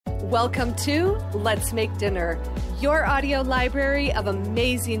Welcome to Let's Make Dinner, your audio library of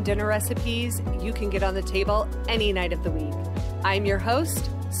amazing dinner recipes you can get on the table any night of the week. I'm your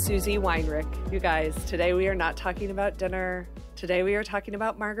host, Susie Weinrich. You guys, today we are not talking about dinner. Today we are talking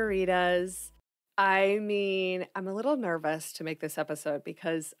about margaritas. I mean, I'm a little nervous to make this episode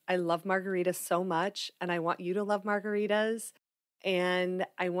because I love margaritas so much and I want you to love margaritas. And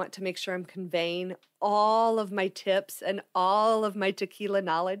I want to make sure I'm conveying all of my tips and all of my tequila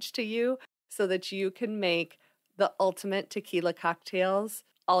knowledge to you so that you can make the ultimate tequila cocktails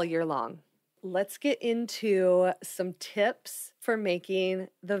all year long. Let's get into some tips for making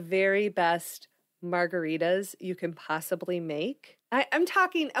the very best margaritas you can possibly make. I'm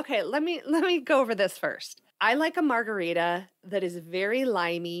talking, okay, let me go over this first. I like a margarita that is very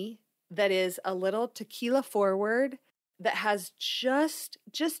limey, that is a little tequila forward, that has just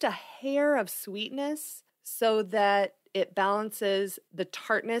a hair of sweetness so that it balances the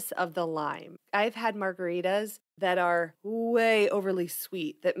tartness of the lime. I've had margaritas that are way overly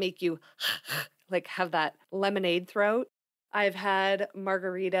sweet that make you like have that lemonade throat. I've had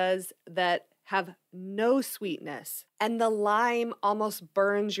margaritas that have no sweetness and the lime almost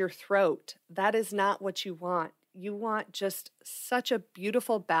burns your throat. That is not what you want. You want just such a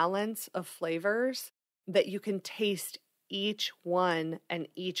beautiful balance of flavors that you can taste each one, and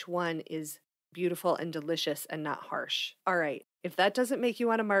each one is beautiful and delicious and not harsh. All right, if that doesn't make you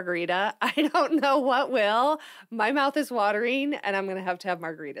want a margarita, I don't know what will. My mouth is watering, and I'm going to have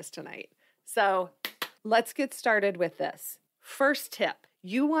margaritas tonight. So let's get started with this. First tip,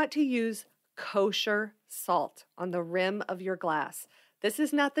 you want to use kosher salt on the rim of your glass. This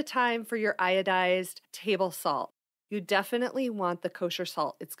is not the time for your iodized table salt. You definitely want the kosher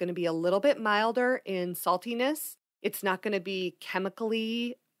salt. It's going to be a little bit milder in saltiness. It's not going to be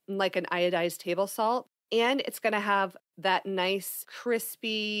chemically like an iodized table salt, and it's going to have that nice,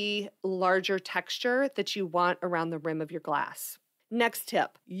 crispy, larger texture that you want around the rim of your glass. Next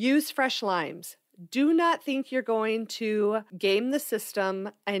tip, use fresh limes. Do not think you're going to game the system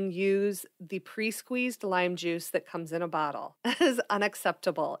and use the pre-squeezed lime juice that comes in a bottle. That is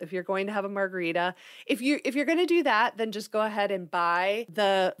unacceptable. If you're going to have a margarita, if you're going to do that, then just go ahead and buy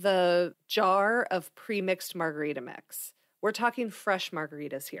the jar of pre-mixed margarita mix. We're talking fresh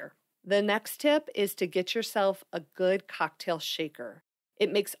margaritas here. The next tip is to get yourself a good cocktail shaker.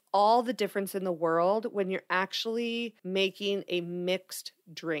 It makes all the difference in the world when you're actually making a mixed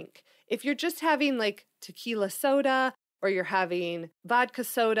drink. If you're just having like tequila soda or you're having vodka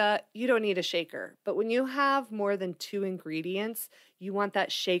soda, you don't need a shaker. But when you have more than 2 ingredients, you want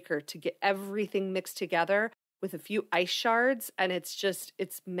that shaker to get everything mixed together with a few ice shards, and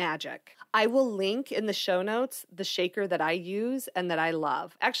it's magic. I will link in the show notes the shaker that I use and that I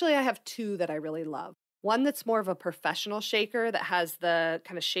love. Actually, I have 2 that I really love. One that's more of a professional shaker that has the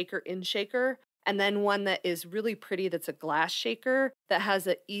kind of shaker in shaker, and then one that is really pretty that's a glass shaker that has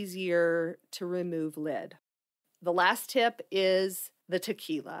an easier to remove lid. The last tip is the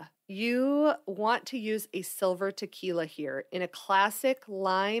tequila. You want to use a silver tequila here. In a classic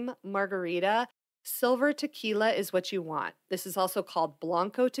lime margarita, silver tequila is what you want. This is also called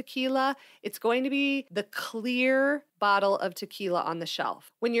Blanco tequila. It's going to be the clear bottle of tequila on the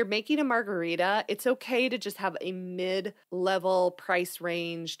shelf. When you're making a margarita, it's okay to just have a mid-level price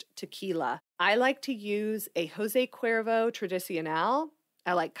ranged tequila. I like to use a Jose Cuervo Traditional.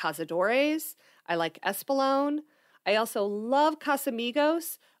 I like Cazadores. I like Espolon. I also love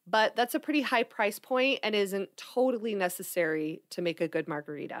Casamigos, but that's a pretty high price point and isn't totally necessary to make a good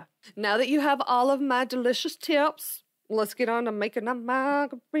margarita. Now that you have all of my delicious tips, let's get on to making a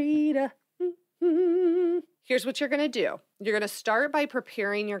margarita. Here's what you're going to do. You're going to start by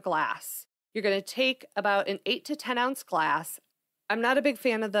preparing your glass. You're going to take about an 8 to 10 ounce glass. I'm not a big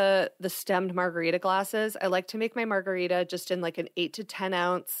fan of the stemmed margarita glasses. I like to make my margarita just in like an 8 to 10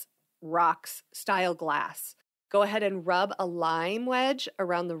 ounce rocks style glass. Go ahead and rub a lime wedge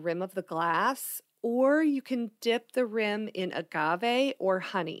around the rim of the glass, or you can dip the rim in agave or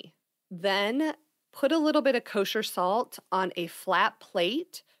honey. Then put a little bit of kosher salt on a flat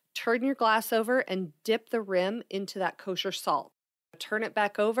plate, turn your glass over and dip the rim into that kosher salt. Turn it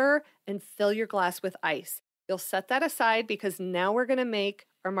back over and fill your glass with ice. You'll set that aside because now we're going to make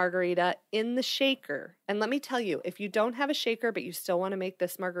our margarita in the shaker. And let me tell you, if you don't have a shaker but you still want to make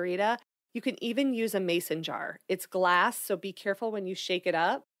this margarita, you can even use a mason jar. It's glass, so be careful when you shake it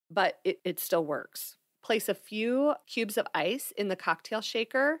up, but it still works. Place a few cubes of ice in the cocktail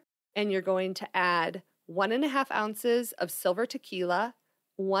shaker, and you're going to add 1.5 ounces of silver tequila,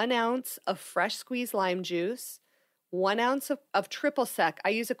 1 ounce of fresh squeezed lime juice, 1 ounce of triple sec. I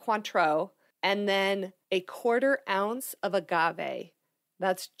use a Cointreau, and then a 1/4 ounce of agave.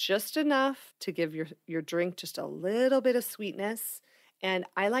 That's just enough to give your drink just a little bit of sweetness. And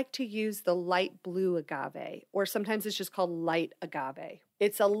I like to use the light blue agave, or sometimes it's just called light agave.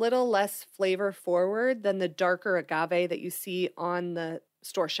 It's a little less flavor forward than the darker agave that you see on the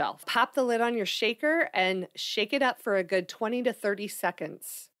store shelf. Pop the lid on your shaker and shake it up for a good 20 to 30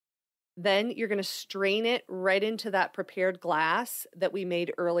 seconds. Then you're going to strain it right into that prepared glass that we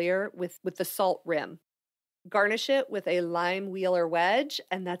made earlier with the salt rim. Garnish it with a lime wheeler wedge,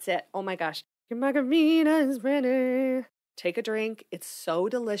 and that's it. Oh my gosh, your margarita is ready. Take a drink. It's so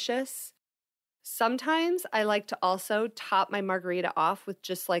delicious. Sometimes I like to also top my margarita off with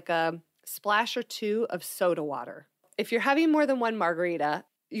just like a splash or two of soda water. If you're having more than one margarita,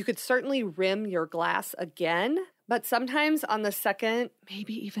 you could certainly rim your glass again, but sometimes on the second,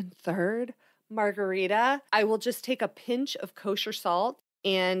 maybe even third margarita, I will just take a pinch of kosher salt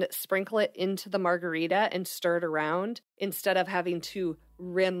and sprinkle it into the margarita and stir it around instead of having to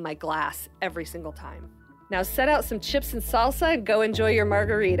rim my glass every single time. Now set out some chips and salsa and go enjoy your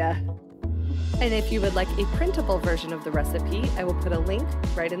margarita. And if you would like a printable version of the recipe, I will put a link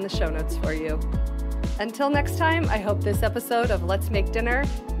right in the show notes for you. Until next time, I hope this episode of Let's Make Dinner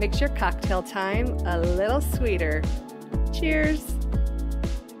makes your cocktail time a little sweeter. Cheers!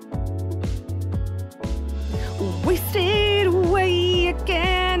 Wasted away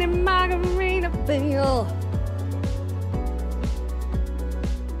again in Margaritaville.